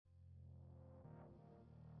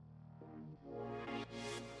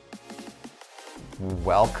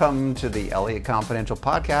Welcome to the Elliott Confidential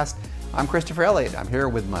podcast. I'm Christopher Elliott. I'm here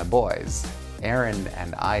with my boys, Aaron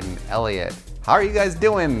and Aiden Elliott. How are you guys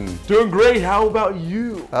doing? Doing great. How about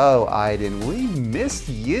you? Oh, Aiden, we missed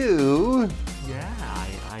you. Yeah,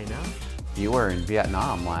 I know. You were in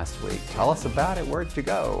Vietnam last week. Tell us about it. Where'd you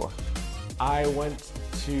go? I went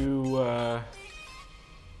to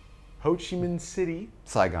Ho Chi Minh City,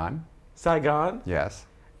 Saigon. Saigon, Yes.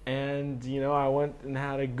 and I went and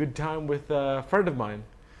had a good time with a friend of mine.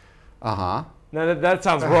 Uh-huh. Now that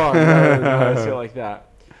sounds wrong. I say it like that.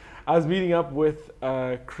 I was meeting up with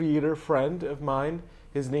a creator friend of mine.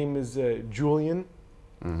 His name is Julian.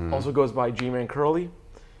 Also goes by G-Man Curly.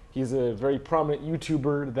 He's a very prominent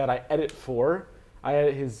YouTuber that I edit for. I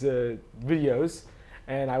edit his videos,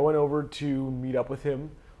 and I went over to meet up with him,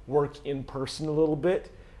 work in person a little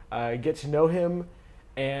bit, get to know him,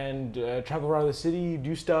 and travel around the city,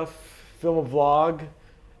 do stuff, film a vlog,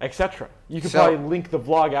 etc. You could probably link the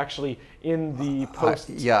vlog actually in the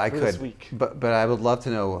post I could. this week. But I would love to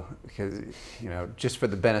know, because just for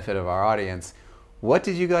the benefit of our audience, what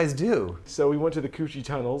did you guys do? So we went to the Coochie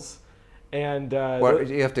Tunnels, and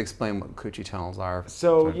You have to explain what Coochie Tunnels are.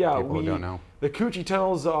 So for yeah, people who don't know. The Coochie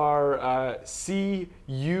Tunnels are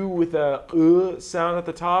C-U with a sound at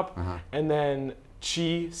the top, and then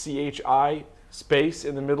Chi, C-H-I, space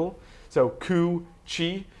in the middle. So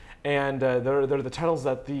Coo-Chi, and they're the tunnels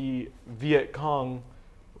that the Viet Cong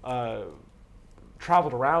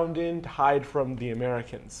traveled around in to hide from the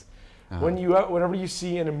Americans. Whenever you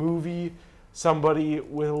see in a movie somebody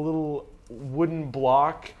with a little wooden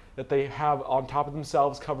block that they have on top of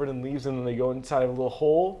themselves covered in leaves, and then they go inside of a little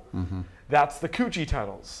hole, that's the Coochie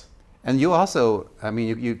Tunnels. And you also,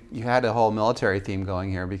 you had a whole military theme going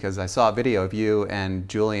here, because I saw a video of you and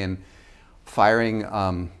Julian firing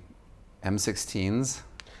M16s.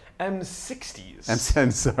 M60s.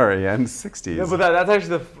 M60s. No, but that's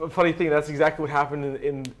actually the funny thing. That's exactly what happened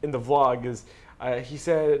in the vlog. Is he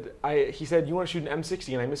said you want to shoot an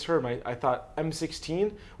M60, and I misheard him. I thought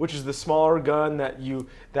M16, which is the smaller gun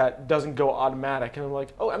that doesn't go automatic, and I'm like,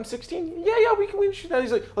 oh, M16, yeah, we can shoot that.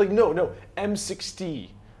 He's like no, M60.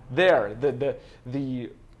 There, the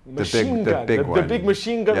machine gun, the big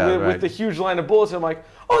machine gun with the huge line of bullets. And I'm like,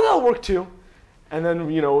 oh, that'll work too. And then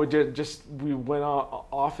we went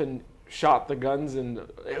off and shot the guns, and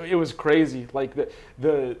it was crazy. Like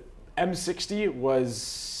the M60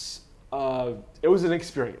 was it was an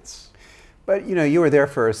experience. But you were there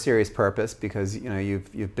for a serious purpose, because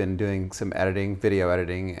you've been doing some editing, video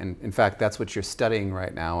editing, and in fact that's what you're studying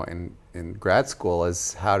right now in grad school,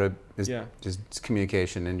 is just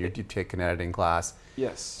communication, and you've taken an editing class.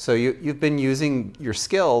 Yes. So you've been using your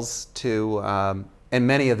skills to, and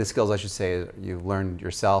many of the skills, I should say, you've learned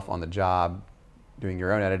yourself on the job doing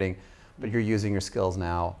your own editing, but you're using your skills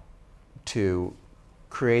now to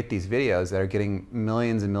create these videos that are getting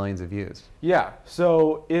millions and millions of views. Yeah,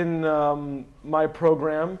 so in my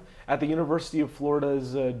program at the University of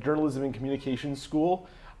Florida's Journalism and Communications School,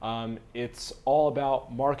 it's all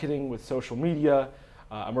about marketing with social media,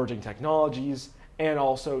 emerging technologies, and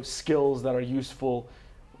also skills that are useful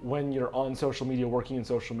when you're on social media, working in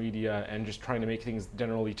social media, and just trying to make things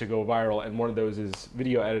generally to go viral. And one of those is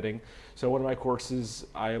video editing. So one of my courses,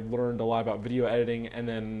 I learned a lot about video editing, and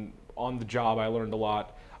then on the job I learned a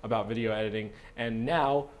lot about video editing, and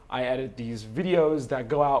now I edit these videos that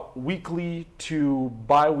go out weekly to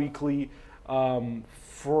bi-weekly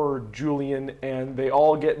for Julian, and they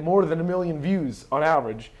all get more than 1 million views on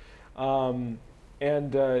average. And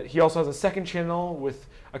he also has a second channel with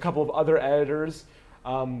a couple of other editors,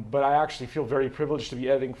 but I actually feel very privileged to be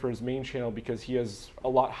editing for his main channel, because he has a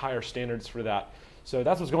lot higher standards for that. So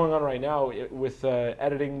that's what's going on right now with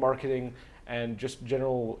editing, marketing, and just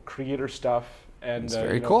general creator stuff. And it's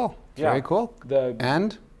very cool. It's very cool.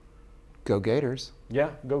 And go Gators. Yeah,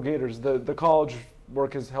 go Gators. The college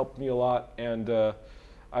work has helped me a lot, and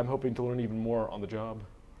I'm hoping to learn even more on the job.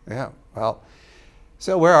 Yeah, well,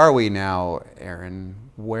 so where are we now, Aaron?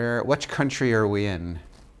 Which country are we in?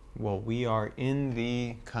 Well, we are in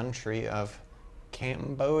the country of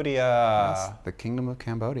Cambodia. Yes, the Kingdom of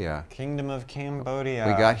Cambodia. Kingdom of Cambodia.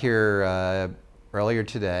 We got here earlier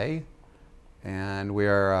today, and we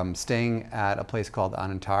are staying at a place called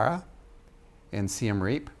Anantara in Siem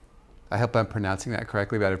Reap. I hope I'm pronouncing that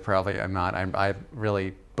correctly, but I'm not. I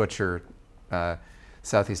really butcher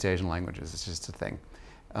Southeast Asian languages. It's just a thing.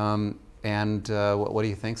 What do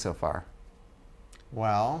you think so far?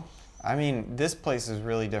 Well, this place is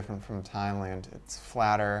really different from Thailand. It's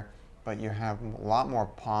flatter, but you have a lot more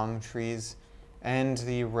palm trees, and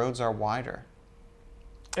the roads are wider.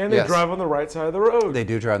 And they drive on the right side of the road. They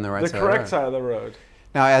do drive on the right side of the road. The correct side of the road.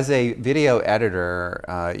 Now, as a video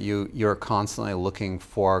editor, you're constantly looking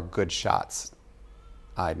for good shots,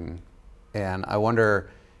 Aiden. And I wonder,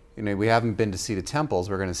 we haven't been to see the temples.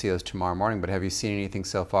 We're going to see those tomorrow morning. But have you seen anything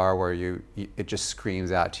so far where it just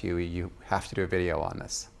screams out to you, you have to do a video on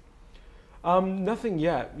this? Nothing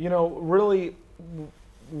yet. Really,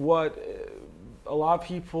 what a lot of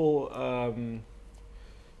people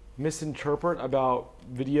misinterpret about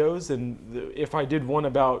videos, and if I did one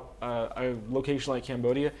about a location like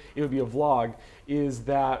Cambodia, it would be a vlog, is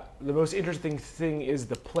that the most interesting thing is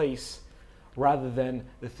the place rather than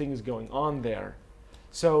the things going on there.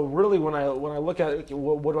 So really, when I look at it,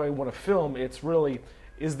 what do I want to film, it's really,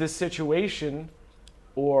 is this situation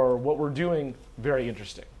or what we're doing very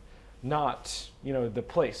interesting? Not, the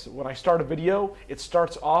place. When I start a video, it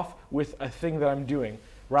starts off with a thing that I'm doing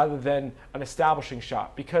rather than an establishing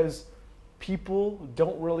shot, because people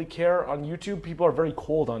don't really care on YouTube. People are very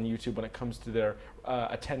cold on YouTube when it comes to their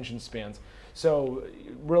attention spans. So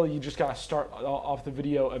really, you just gotta start off the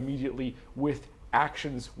video immediately with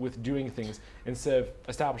actions, with doing things, instead of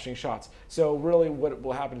establishing shots. So really what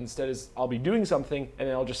will happen instead is I'll be doing something and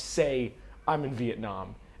then I'll just say I'm in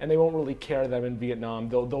Vietnam. And they won't really care that I'm in Vietnam.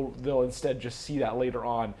 They'll instead just see that later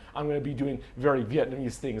on. I'm going to be doing very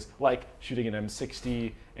Vietnamese things, like shooting an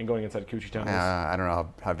M60 and going inside Coochie temples. I don't know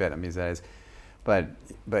how Vietnamese that is. But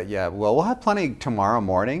yeah, well, we'll have plenty tomorrow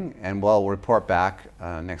morning, and we'll report back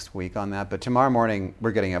next week on that. But tomorrow morning, we're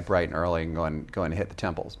getting up bright and early and going to hit the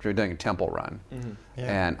temples. We're doing a temple run. Mm-hmm.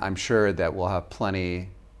 Yeah. And I'm sure that we'll have plenty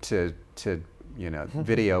to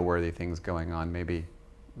video-worthy things going on. Maybe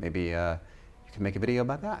you can make a video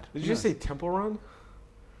about that. Did you just say temple run?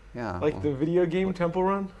 Yeah. Like the video game Temple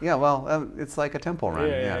Run? Yeah, well, it's like a temple run,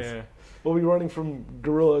 yes. Yeah. We'll be running from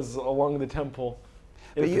gorillas along the temple.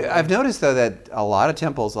 But I've noticed, though, that a lot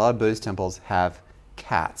of Buddhist temples have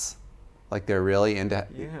cats. Like, they're really into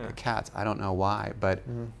cats. I don't know why, but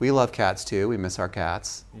we love cats, too. We miss our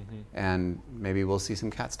cats. Mm-hmm. And maybe we'll see some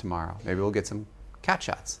cats tomorrow. Maybe we'll get some cat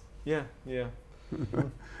shots. Yeah.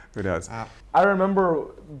 Who knows? I remember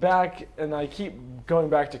back, and I keep going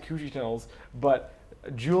back to Coochie tunnels, but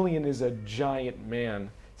Julian is a giant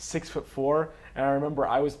man, 6'4", and I remember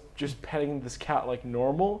I was just petting this cat like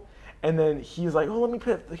normal, and then he's like, "Oh, let me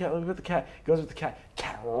pet the cat. He goes with the cat.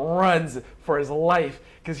 Cat runs for his life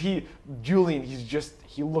because Julian,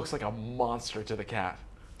 he looks like a monster to the cat.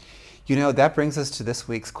 That brings us to this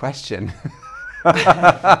week's question.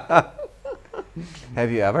 Have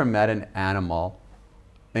you ever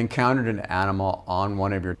encountered an animal on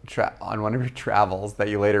one of your travels that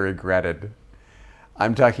you later regretted?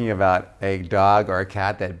 I'm talking about a dog or a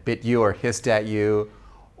cat that bit you or hissed at you,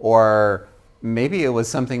 or maybe it was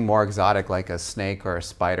something more exotic like a snake or a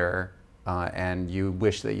spider, and you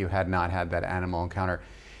wish that you had not had that animal encounter.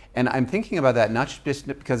 And I'm thinking about that not just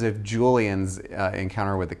because of Julian's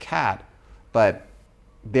encounter with the cat, but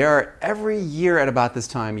every year at about this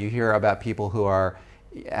time you hear about people who are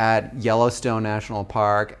at Yellowstone National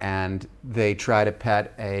Park and they try to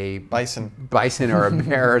pet a bison or a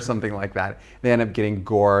bear or something like that. They end up getting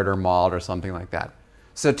gored or mauled or something like that.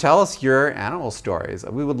 So tell us your animal stories.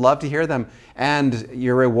 We would love to hear them. And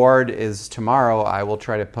your reward is tomorrow. I will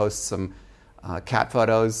try to post some cat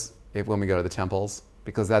photos when we go to the temples,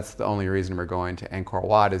 because that's the only reason we're going to Angkor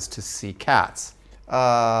Wat, is to see cats. No,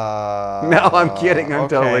 I'm kidding. I'm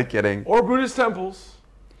totally kidding. Or Buddhist temples.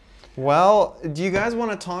 Well, do you guys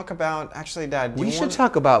want to talk about, actually, Dad, we should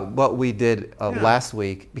talk about what we did last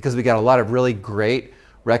week, because we got a lot of really great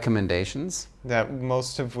recommendations. That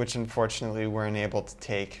most of which, unfortunately, weren't able to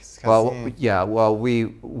take. We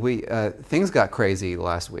things got crazy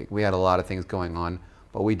last week. We had a lot of things going on,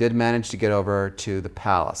 but we did manage to get over to the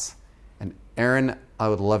palace. And Aaron, I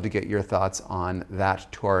would love to get your thoughts on that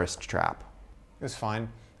tourist trap. It was fine.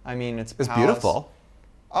 I mean, it's beautiful.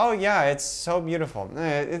 Oh yeah, it's so beautiful.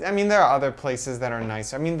 There are other places that are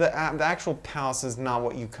nice. The actual palace is not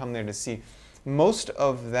what you come there to see. Most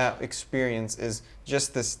of that experience is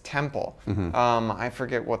just this temple. Mm-hmm. I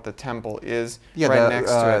forget what the temple is. Yeah,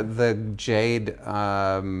 next to it. The jade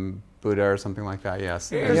Buddha or something like that.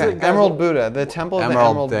 Yes. Emerald Buddha. The temple of the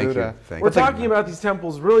Emerald Buddha. We're talking about these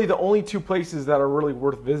temples. Really, the only two places that are really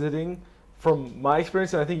worth visiting, from my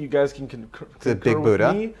experience, and I think you guys can concur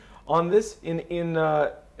with me on this in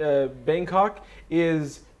Bangkok,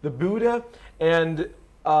 is the Buddha, and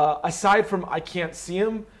aside from I can't see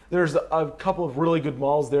him, there's a couple of really good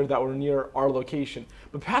malls there that were near our location.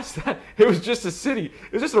 But past that, it was just a city.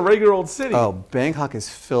 It was just a regular old city. Oh, Bangkok is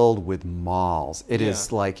filled with malls. It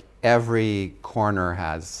is like every corner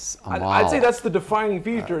has a mall. I'd say that's the defining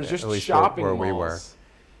feature, is just shopping where malls. we were.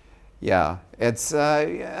 Yeah, it's.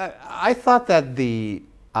 I thought that the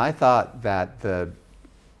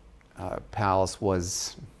palace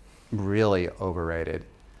was really overrated.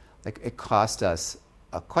 Like it cost us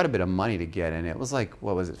quite a bit of money to get in. It was like,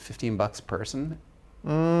 what was it, $15 a person?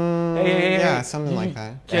 Hey, something like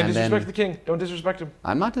that. Can't And disrespect then- the king. Don't disrespect him.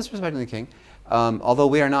 I'm not disrespecting the king, although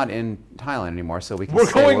we are not in Thailand anymore, so we can We're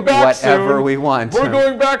say going back whatever soon. we want. We're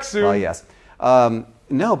going back soon. Well, yes.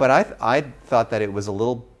 No, but I thought that it was a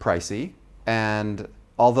little pricey, and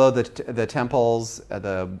although the temples,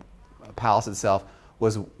 the palace itself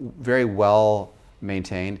was very well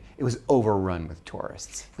maintained, it was overrun with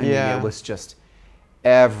tourists. I mean, Yeah. it was just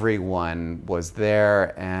everyone was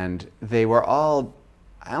there, and they were all.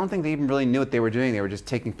 I don't think they even really knew what they were doing. They were just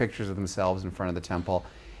taking pictures of themselves in front of the temple.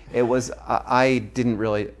 It was. I didn't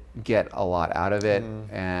really get a lot out of it,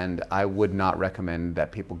 and I would not recommend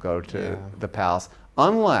that people go to the palace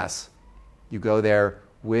unless you go there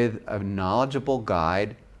with a knowledgeable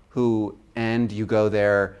guide and you go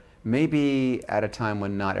there maybe at a time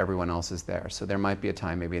when not everyone else is there. So there might be a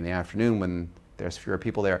time maybe in the afternoon when there's fewer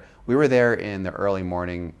people there. We were there in the early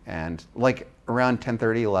morning and like around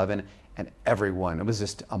 10:30, 11, and it was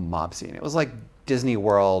just a mob scene. It was like Disney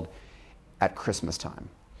World at Christmas time.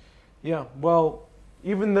 Yeah, well,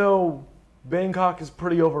 even though Bangkok is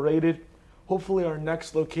pretty overrated, hopefully our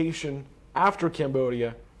next location after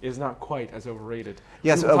Cambodia is not quite as overrated.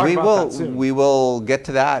 Yes, We'll talk we about will. that soon. We will get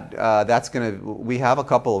to that. We have a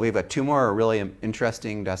couple. We've got two more really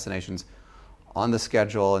interesting destinations on the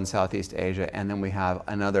schedule in Southeast Asia, and then we have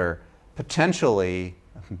another potentially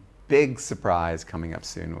big surprise coming up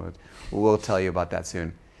soon. We'll tell you about that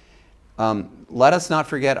soon. Let us not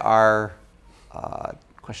forget our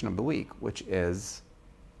question of the week, which is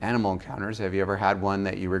animal encounters. Have you ever had one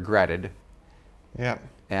that you regretted? Yeah.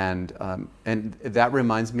 And that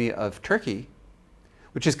reminds me of Turkey,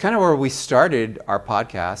 which is kind of where we started our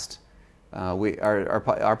podcast.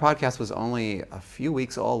 Our podcast was only a few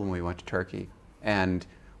weeks old when we went to Turkey, and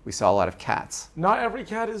we saw a lot of cats. Not every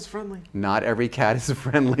cat is friendly. Not every cat is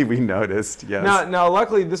friendly, we noticed, yes. Now,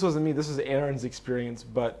 luckily, this wasn't me. This was Aaron's experience,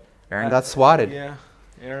 but... Aaron got swatted. Yeah,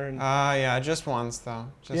 Aaron. Yeah, just once though.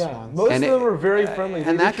 Just once. Most And of them are very friendly.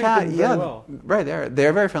 And They that treat cat, them very yeah, well. right,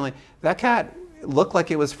 they're very friendly. That cat looked like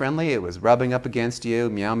it was friendly. It was rubbing up against you,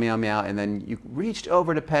 meow, meow, meow, and then you reached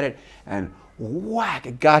over to pet it, and whack,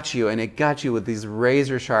 it got you, and it got you with these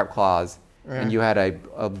razor-sharp claws, and you had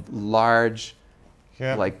a large,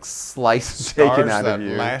 slice taken out of you.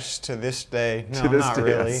 Scars that lash to this day. No, To this not day,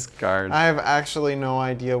 really. it's scarred. I have actually no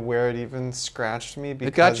idea where it even scratched me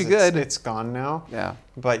because got you good. It's gone now. Yeah.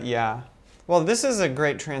 But yeah. Well, this is a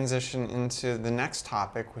great transition into the next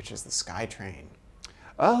topic, which is the SkyTrain.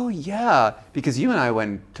 Oh, yeah, because you and I went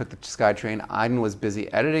and took the SkyTrain. Aiden was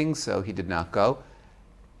busy editing, so he did not go.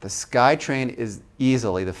 The SkyTrain is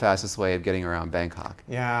easily the fastest way of getting around Bangkok.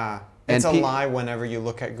 Yeah. And It's a lie whenever you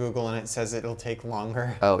look at Google and it says it'll take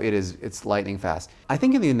longer. Oh, it's lightning fast. I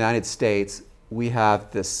think in the United States, we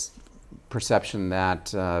have this perception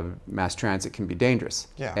that mass transit can be dangerous.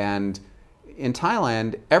 Yeah. And in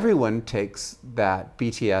Thailand, everyone takes that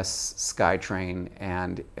BTS SkyTrain,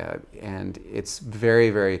 and it's very,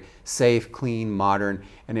 very safe, clean, modern,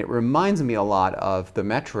 and it reminds me a lot of the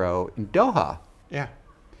metro in Doha. Yeah.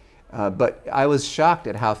 But I was shocked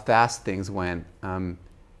at how fast things went.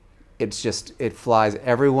 It flies.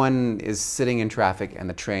 Everyone is sitting in traffic, and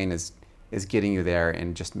the train is getting you there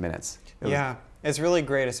in just minutes. It's really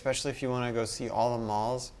great, especially if you want to go see all the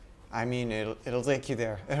malls. I mean, it'll take you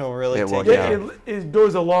there. It'll really It will, take yeah. you. It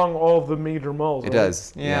goes along all of the major malls. It right?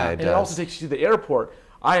 does. Yeah. It And does. it also takes you to the airport.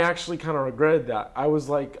 I actually kind of regretted that. I was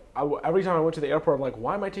like, every time I went to the airport, I'm like,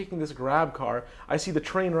 why am I taking this Grab car? I see the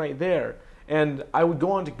train right there. And I would go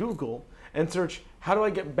onto Google and search, how do I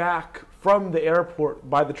get back from the airport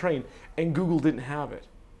by the train? And Google didn't have it.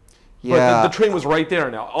 Yeah. But the train was right there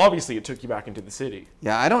now. Obviously, it took you back into the city.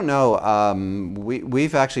 Yeah, I don't know.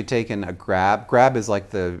 We've actually taken a Grab. Grab is like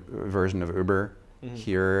the version of Uber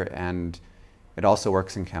here, and it also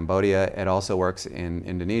works in Cambodia. It also works in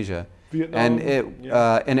Indonesia. Vietnam,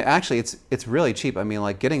 And actually, it's really cheap. I mean,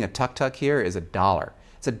 like getting a tuk-tuk here is $1.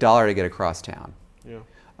 It's $1 to get across town.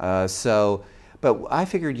 Yeah. But I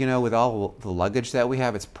figured, with all the luggage that we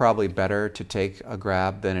have, it's probably better to take a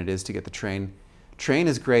Grab than it is to get the train. Train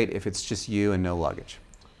is great if it's just you and no luggage.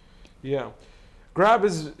 Yeah. Grab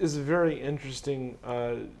is a very interesting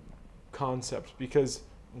concept because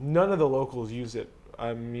none of the locals use it.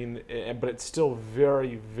 I mean, but it's still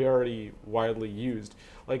very, very widely used.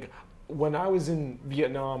 Like, when I was in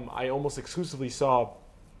Vietnam, I almost exclusively saw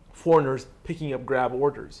foreigners picking up Grab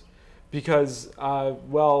orders because,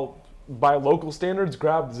 by local standards,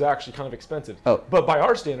 Grab is actually kind of expensive. Oh. But by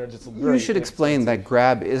our standards, it's very You should explain that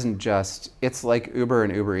Grab isn't just, it's like Uber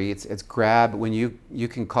and Uber Eats. It's Grab, when you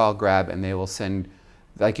can call Grab and they will send,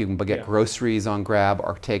 like you can get groceries on Grab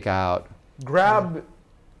or takeout. Grab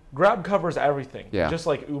covers everything, just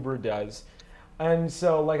like Uber does. And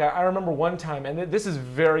so, like, I remember one time, and this is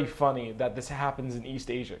very funny that this happens in East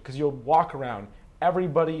Asia, because you'll walk around,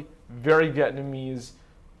 everybody very Vietnamese.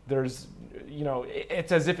 There's,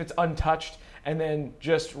 it's as if it's untouched, and then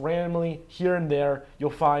just randomly here and there, you'll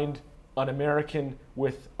find an American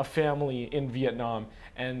with a family in Vietnam.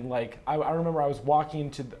 And like, I remember I was walking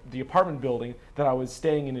into the apartment building that I was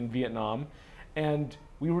staying in Vietnam, and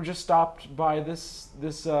we were just stopped by this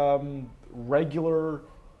regular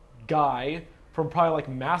guy from probably like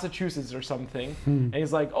Massachusetts or something, and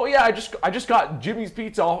he's like, "Oh yeah, I just got Jimmy's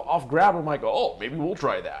Pizza off Grab." I'm like, "Oh, maybe we'll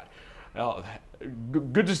try that."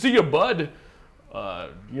 Good to see you, bud.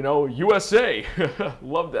 USA.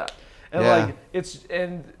 Love that. And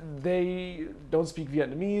and they don't speak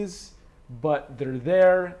Vietnamese, but they're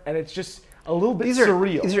there, and it's just a little bit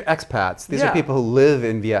surreal. These are expats. These are people who live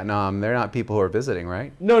in Vietnam. They're not people who are visiting,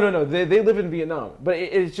 right? No. They live in Vietnam. But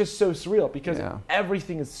it's just so surreal because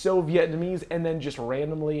everything is so Vietnamese, and then just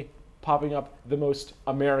randomly popping up the most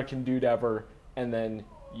American dude ever, and then,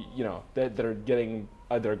 they're getting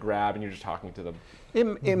their Grab, and you're just talking to them.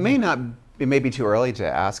 It may be too early to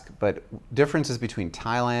ask, but differences between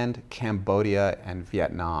Thailand, Cambodia, and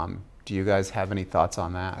Vietnam. Do you guys have any thoughts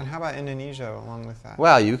on that? And how about Indonesia along with that?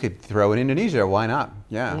 Well, you could throw in Indonesia. Why not?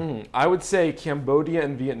 Yeah. I would say Cambodia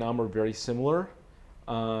and Vietnam are very similar,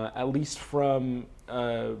 at least from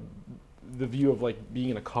the view of like being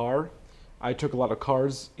in a car. I took a lot of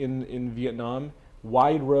cars in Vietnam.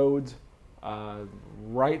 Wide roads,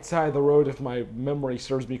 right side of the road, if my memory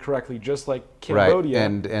serves me correctly, just like Cambodia.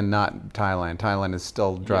 Right, and not Thailand. Thailand is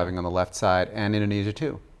still driving on the left side, and Indonesia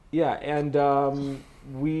too. Yeah, and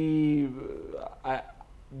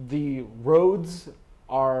the roads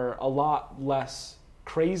are a lot less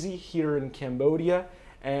crazy here in Cambodia,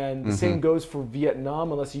 and the same goes for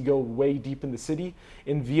Vietnam, unless you go way deep in the city.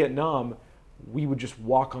 In Vietnam, we would just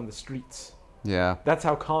walk on the streets. Yeah. That's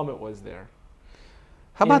how calm it was there.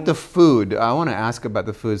 How about the food? I want to ask about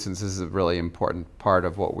the food, since this is a really important part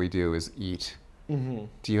of what we do is eat. Mm-hmm.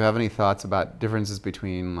 Do you have any thoughts about differences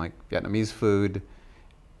between like Vietnamese food,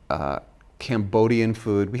 Cambodian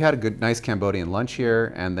food? We had a nice Cambodian lunch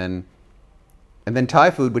here, and then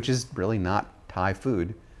Thai food, which is really not Thai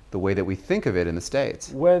food the way that we think of it in the States.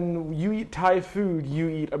 When you eat Thai food, you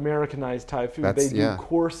eat Americanized Thai food. They do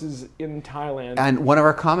courses in Thailand. And one of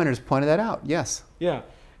our commenters pointed that out, yes. Yeah,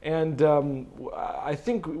 and I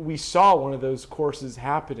think we saw one of those courses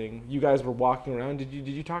happening. You guys were walking around. Did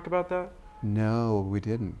you talk about that? No, we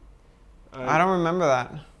didn't. I don't remember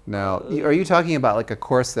that. No. Are you talking about like a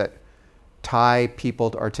course that Thai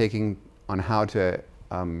people are taking on how to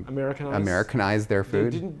Americanize their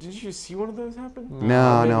food? Did you see one of those happen?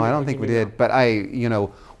 No, I don't think we did. But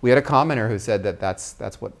we had a commenter who said that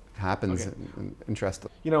that's what happens. Okay. Interesting.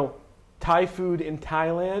 Thai food in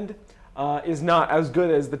Thailand is not as good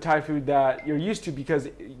as the Thai food that you're used to, because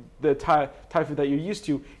the Thai food that you're used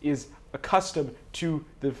to is accustomed to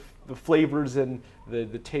the flavors and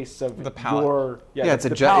the tastes of the palate.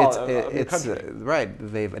 It's right.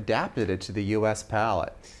 They've adapted it to the U.S.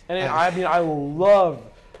 palate. And I love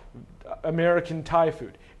American Thai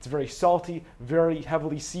food. It's very salty, very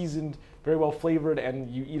heavily seasoned, very well flavored, and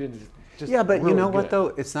you eat it just but really you know good. what though?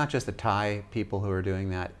 It's not just the Thai people who are doing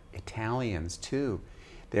that. Italians too.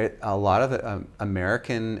 A lot of the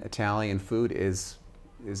American Italian food is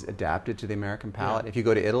adapted to the American palate. Yeah. If you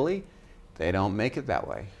go to Italy, they don't make it that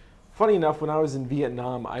way. Funny enough, when I was in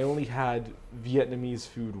Vietnam, I only had Vietnamese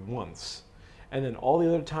food once. And then all the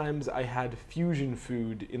other times I had fusion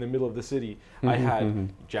food in the middle of the city. I had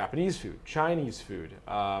Japanese food, Chinese food,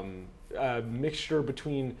 a mixture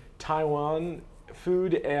between Taiwan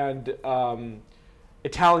food and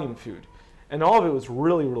Italian food. And all of it was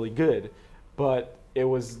really, really good, but it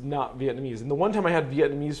was not Vietnamese. And the one time I had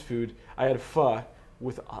Vietnamese food, I had pho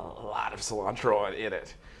with a lot of cilantro in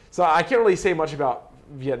it. So I can't really say much about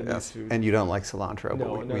Vietnamese food. And you don't like cilantro,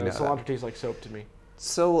 no, but we know cilantro that. tastes like soap to me.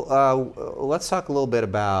 So let's talk a little bit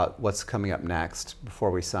about what's coming up next before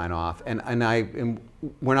we sign off. And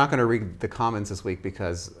we're not going to read the comments this week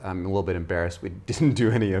because I'm a little bit embarrassed. We didn't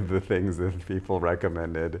do any of the things that people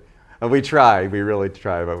recommended. We really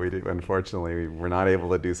try, but unfortunately we're not able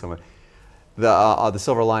to do some of the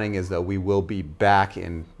silver lining is, though, we will be back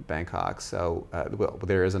in Bangkok, so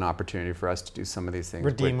there is an opportunity for us to do some of these things.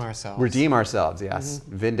 Redeem ourselves, yes.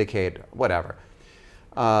 Vindicate, whatever.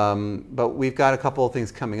 But we've got a couple of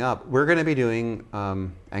things coming up. We're going to be doing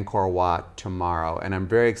Angkor Wat tomorrow, and I'm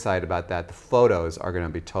very excited about that. The photos are going to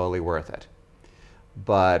be totally worth it.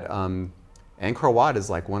 But Angkor Wat is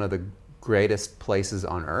like one of the greatest places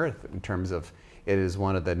on earth in terms of it is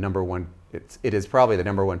one of the number one. It is probably the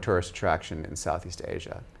number one tourist attraction in Southeast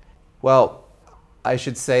Asia. Well, I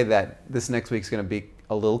should say that this next week is going to be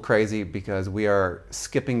a little crazy because we are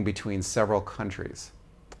skipping between several countries,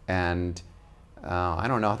 and I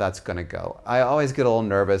don't know how that's going to go. I always get a little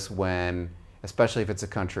nervous when, especially if it's a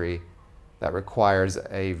country that requires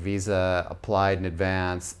a visa applied in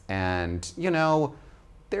advance, and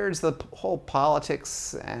there's the whole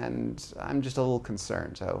politics, and I'm just a little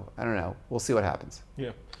concerned. So I don't know. We'll see what happens.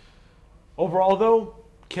 Yeah. Overall, though,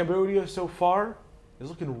 Cambodia so far is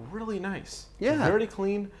looking really nice. Yeah. Very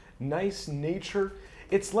clean, nice nature.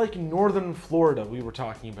 It's like northern Florida we were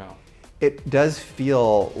talking about. It does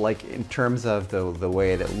feel like, in terms of the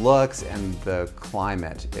way that it looks and the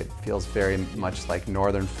climate, it feels very much like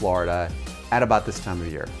northern Florida at about this time of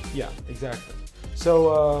year. Yeah, exactly.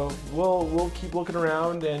 So we'll keep looking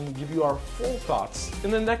around and give you our full thoughts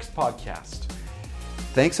in the next podcast.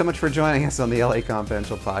 Thanks so much for joining us on the LA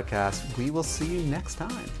Confidential podcast. We will see you next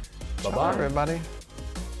time. Bye-bye. Ciao, everybody.